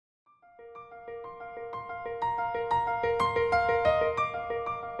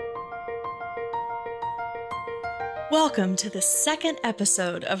Welcome to the second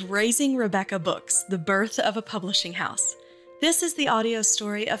episode of Raising Rebecca Books, the birth of a publishing house. This is the audio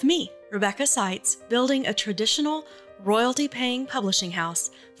story of me, Rebecca Seitz, building a traditional, royalty-paying publishing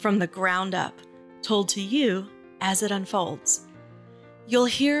house from the ground up, told to you as it unfolds. You'll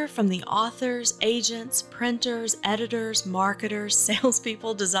hear from the authors, agents, printers, editors, marketers,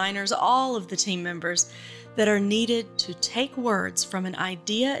 salespeople, designers, all of the team members that are needed to take words from an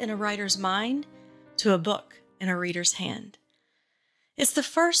idea in a writer's mind to a book in a reader's hand. It's the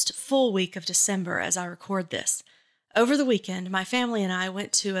first full week of December as I record this. Over the weekend, my family and I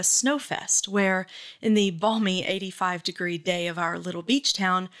went to a Snowfest where, in the balmy 85-degree day of our little beach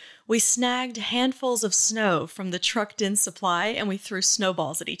town, we snagged handfuls of snow from the trucked-in supply and we threw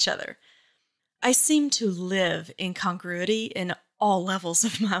snowballs at each other. I seem to live incongruity in all levels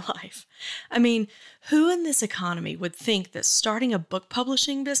of my life. I mean, who in this economy would think that starting a book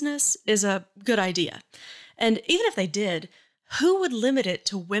publishing business is a good idea? And even if they did, who would limit it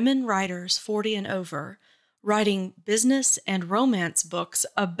to women writers 40 and over writing business and romance books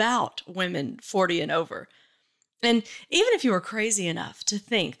about women 40 and over? And even if you were crazy enough to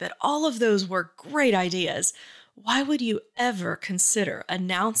think that all of those were great ideas, why would you ever consider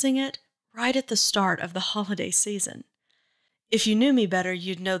announcing it right at the start of the holiday season? If you knew me better,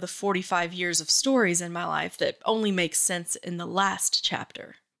 you'd know the 45 years of stories in my life that only make sense in the last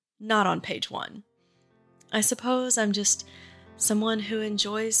chapter, not on page 1. I suppose I'm just someone who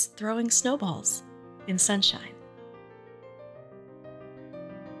enjoys throwing snowballs in sunshine.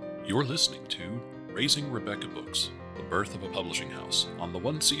 You're listening to Raising Rebecca Books, the birth of a publishing house on the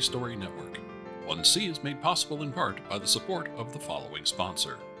 1C Story Network. 1C is made possible in part by the support of the following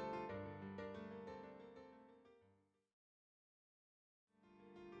sponsor.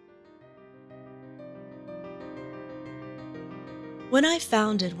 When I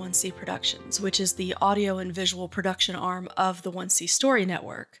founded 1C Productions, which is the audio and visual production arm of the 1C Story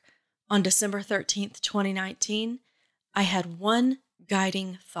Network, on December 13th, 2019, I had one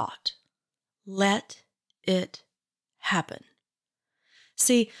guiding thought: let it happen.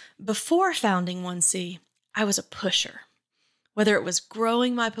 See, before founding 1C, I was a pusher. Whether it was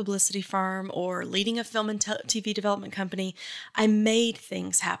growing my publicity firm or leading a film and TV development company, I made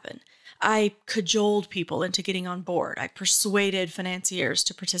things happen. I cajoled people into getting on board. I persuaded financiers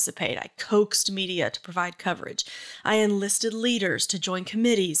to participate. I coaxed media to provide coverage. I enlisted leaders to join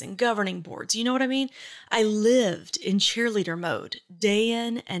committees and governing boards. You know what I mean? I lived in cheerleader mode, day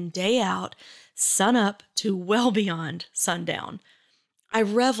in and day out, sun up to well beyond sundown. I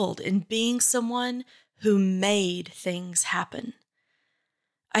reveled in being someone who made things happen.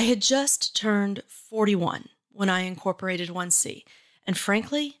 I had just turned 41 when I incorporated 1C, and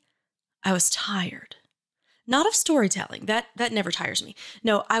frankly, I was tired. Not of storytelling, that never tires me.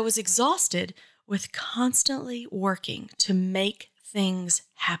 No, I was exhausted with constantly working to make things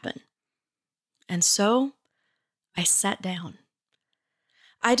happen. And so I sat down.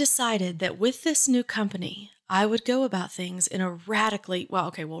 I decided that with this new company, I would go about things in a radically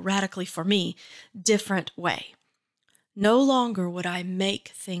for me, different way. No longer would I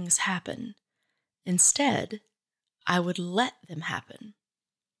make things happen. Instead, I would let them happen.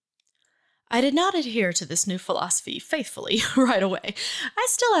 I did not adhere to this new philosophy faithfully right away. I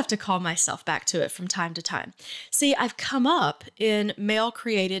still have to call myself back to it from time to time. See, I've come up in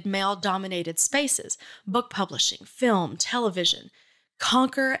male-created, male-dominated spaces: book publishing, film, television.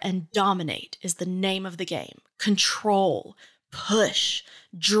 Conquer and dominate is the name of the game. Control, push,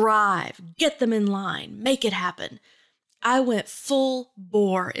 drive, get them in line, make it happen. I went full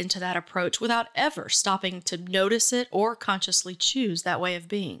bore into that approach without ever stopping to notice it or consciously choose that way of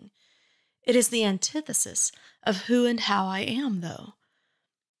being. It is the antithesis of who and how I am, though.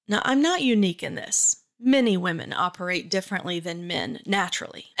 Now, I'm not unique in this. Many women operate differently than men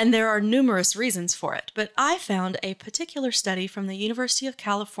naturally, and there are numerous reasons for it, but I found a particular study from the University of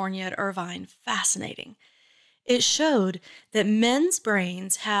California at Irvine fascinating. It showed that men's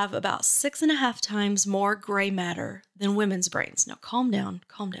brains have about 6.5 times more gray matter than women's brains. Now, calm down.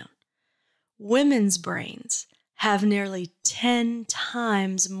 Women's brains have nearly 10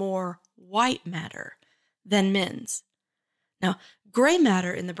 times more white matter than men's. Now, gray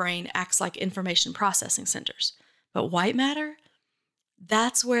matter in the brain acts like information processing centers, but white matter,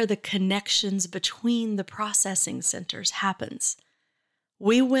 that's where the connections between the processing centers happens.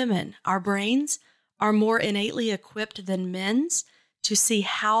 We women, our brains, are more innately equipped than men's to see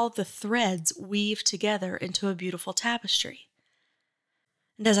how the threads weave together into a beautiful tapestry.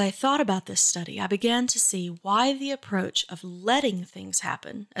 And as I thought about this study, I began to see why the approach of letting things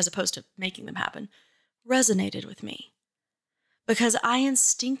happen, as opposed to making them happen, resonated with me. because I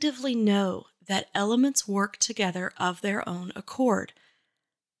instinctively know that elements work together of their own accord.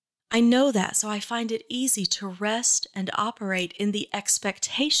 I know that, so I find it easy to rest and operate in the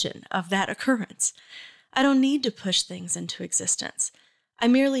expectation of that occurrence. I don't need to push things into existence. I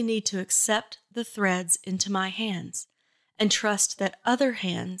merely need to accept the threads into my hands and trust that other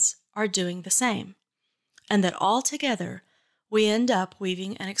hands are doing the same, and that all together we end up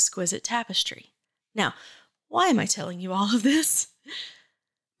weaving an exquisite tapestry. Now, why am I telling you all of this?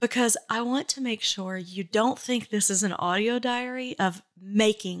 Because I want to make sure you don't think this is an audio diary of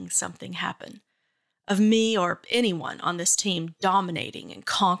making something happen, of me or anyone on this team dominating and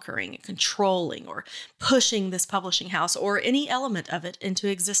conquering and controlling or pushing this publishing house or any element of it into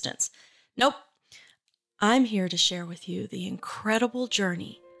existence. Nope. I'm here to share with you the incredible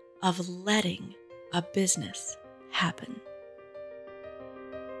journey of letting a business happen.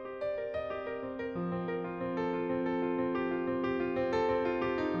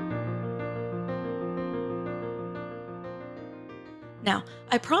 Now,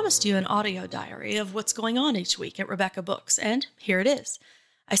 I promised you an audio diary of what's going on each week at Rebeca Books, and here it is.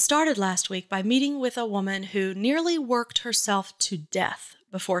 I started last week by meeting with a woman who nearly worked herself to death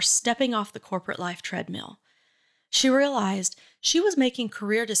before stepping off the corporate life treadmill. She realized she was making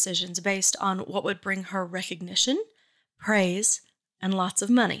career decisions based on what would bring her recognition, praise, and lots of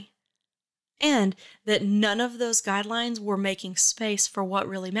money, and that none of those guidelines were making space for what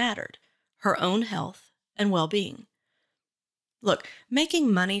really mattered, her own health and well-being. Look,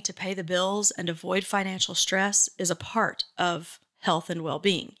 making money to pay the bills and avoid financial stress is a part of health and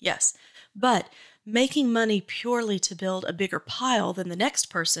well-being, yes. But making money purely to build a bigger pile than the next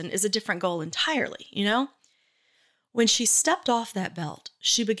person is a different goal entirely, you know? When she stepped off that belt,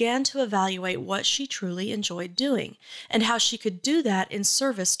 she began to evaluate what she truly enjoyed doing and how she could do that in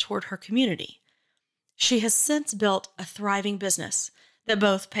service toward her community. She has since built a thriving business that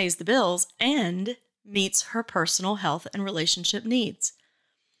both pays the bills and meets her personal health and relationship needs.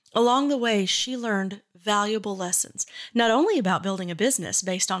 Along the way, she learned valuable lessons, not only about building a business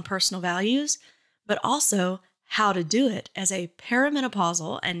based on personal values, but also how to do it as a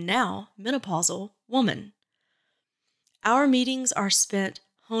perimenopausal and now menopausal woman. Our meetings are spent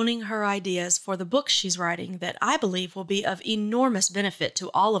honing her ideas for the book she's writing that I believe will be of enormous benefit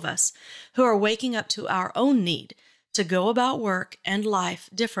to all of us who are waking up to our own need to go about work and life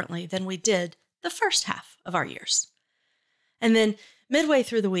differently than we did the first half of our years. And then midway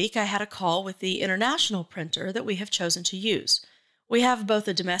through the week, I had a call with the international printer that we have chosen to use. We have both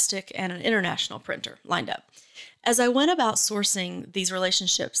a domestic and an international printer lined up. As I went about sourcing these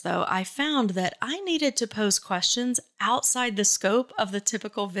relationships, though, I found that I needed to pose questions outside the scope of the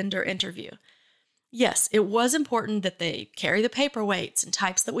typical vendor interview. Yes, it was important that they carry the paperweights and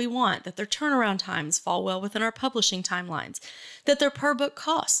types that we want, that their turnaround times fall well within our publishing timelines, that their per-book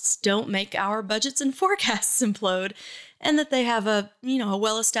costs don't make our budgets and forecasts implode, and that they have a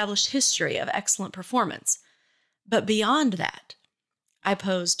well-established history of excellent performance. But beyond that, I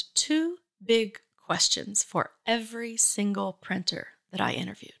posed two big questions for every single printer that I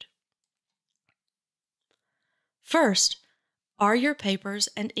interviewed. First, are your papers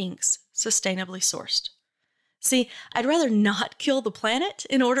and inks sustainably sourced? See, I'd rather not kill the planet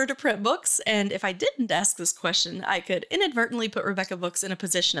in order to print books, and if I didn't ask this question, I could inadvertently put Rebeca Books in a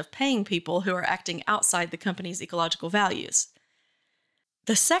position of paying people who are acting outside the company's ecological values.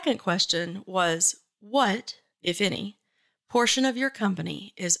 The second question was, what, if any, portion of your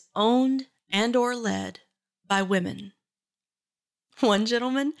company is owned and or led by women? One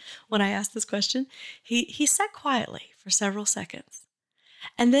gentleman, when I asked this question, he sat quietly for several seconds.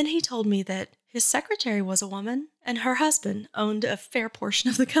 And then he told me that his secretary was a woman and her husband owned a fair portion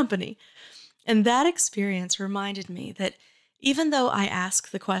of the company. And that experience reminded me that even though I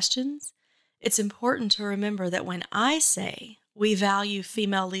ask the questions, it's important to remember that when I say we value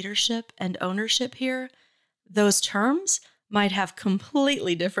female leadership and ownership here, those terms might have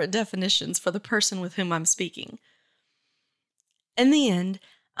completely different definitions for the person with whom I'm speaking. In the end,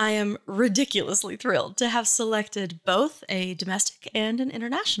 I am ridiculously thrilled to have selected both a domestic and an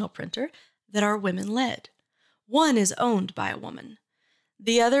international printer that are women-led. One is owned by a woman.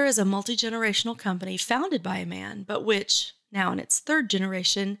 The other is a multi-generational company founded by a man, but which, now in its third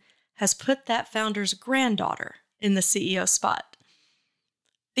generation, has put that founder's granddaughter in the CEO spot.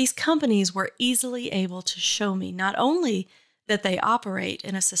 These companies were easily able to show me not only that they operate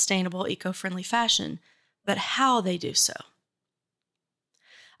in a sustainable, eco-friendly fashion, but how they do so.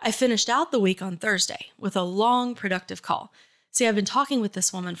 I finished out the week on Thursday with a long, productive call. See, I've been talking with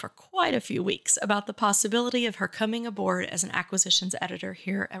this woman for quite a few weeks about the possibility of her coming aboard as an acquisitions editor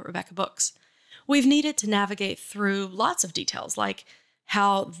here at Rebeca Books. we've needed to navigate through lots of details, like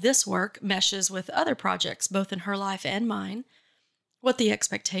how this work meshes with other projects, both in her life and mine, what the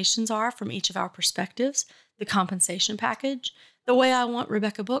expectations are from each of our perspectives, the compensation package, the way I want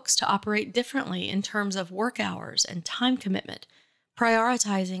Rebeca Books to operate differently in terms of work hours and time commitment,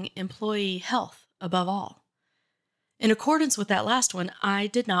 prioritizing employee health above all. In accordance with that last one, I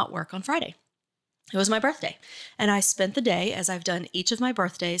did not work on Friday. It was my birthday, and I spent the day, as I've done each of my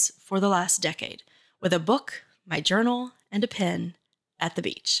birthdays for the last decade, with a book, my journal, and a pen at the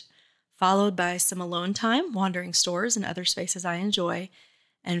beach, followed by some alone time, wandering stores and other spaces I enjoy,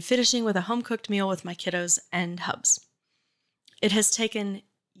 and finishing with a home-cooked meal with my kiddos and hubs. It has taken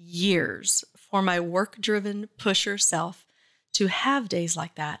years for my work-driven pusher self to have days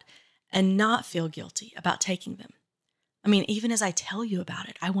like that and not feel guilty about taking them. I mean, even as I tell you about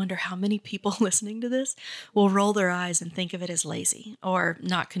it, I wonder how many people listening to this will roll their eyes and think of it as lazy or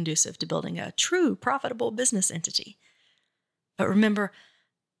not conducive to building a true profitable business entity. But remember,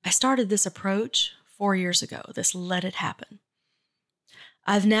 I started this approach 4 years ago, this let it happen.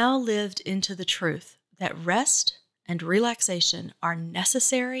 I've now lived into the truth that rest and relaxation are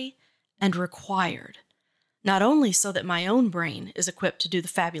necessary and required, not only so that my own brain is equipped to do the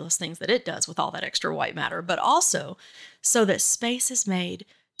fabulous things that it does with all that extra white matter, but also so that space is made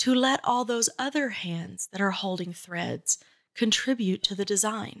to let all those other hands that are holding threads contribute to the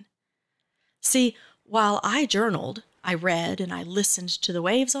design. See, while I journaled, I read, and I listened to the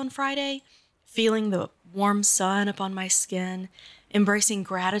waves on Friday, feeling the warm sun upon my skin, embracing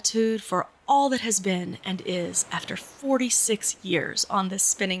gratitude for all that has been and is after 46 years on this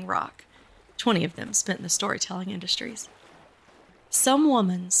spinning rock, 20 of them spent in the storytelling industries. Some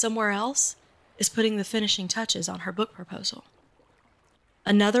woman somewhere else is putting the finishing touches on her book proposal.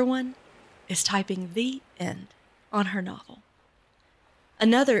 Another one is typing the end on her novel.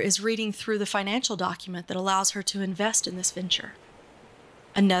 Another is reading through the financial document that allows her to invest in this venture.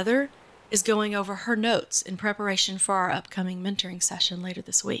 Another is going over her notes in preparation for our upcoming mentoring session later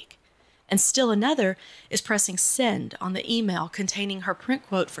this week. And still another is pressing send on the email containing her print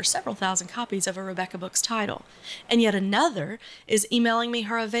quote for several thousand copies of a Rebeca Books title. And yet another is emailing me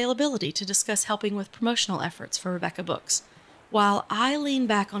her availability to discuss helping with promotional efforts for Rebeca Books. While I lean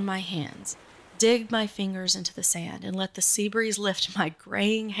back on my hands, dig my fingers into the sand, and let the sea breeze lift my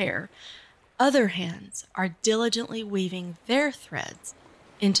graying hair, other hands are diligently weaving their threads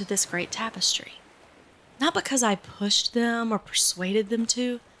into this great tapestry. Not because I pushed them or persuaded them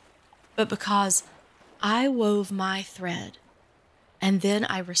to, but because I wove my thread, and then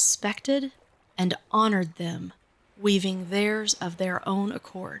I respected and honored them, weaving theirs of their own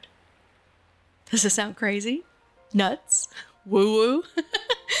accord. Does this sound crazy? Nuts? Woo-woo?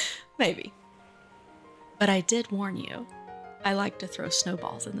 Maybe. But I did warn you, I like to throw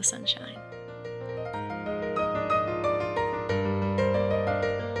snowballs in the sunshine.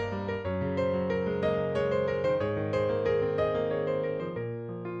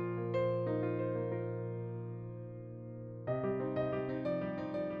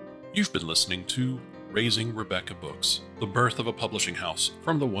 You've been listening to Raising Rebeca Books, the birth of a publishing house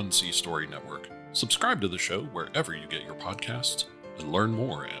from the 1C Story Network. Subscribe to the show wherever you get your podcasts and learn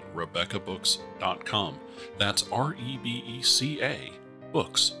more at RebecaBooks.com. That's REBECA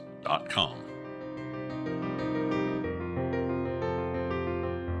books.com.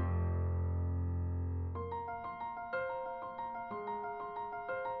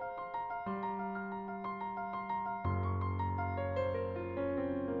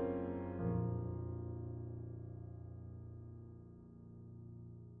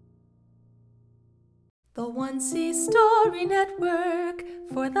 The 1C Story Network,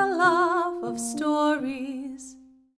 for the love of stories.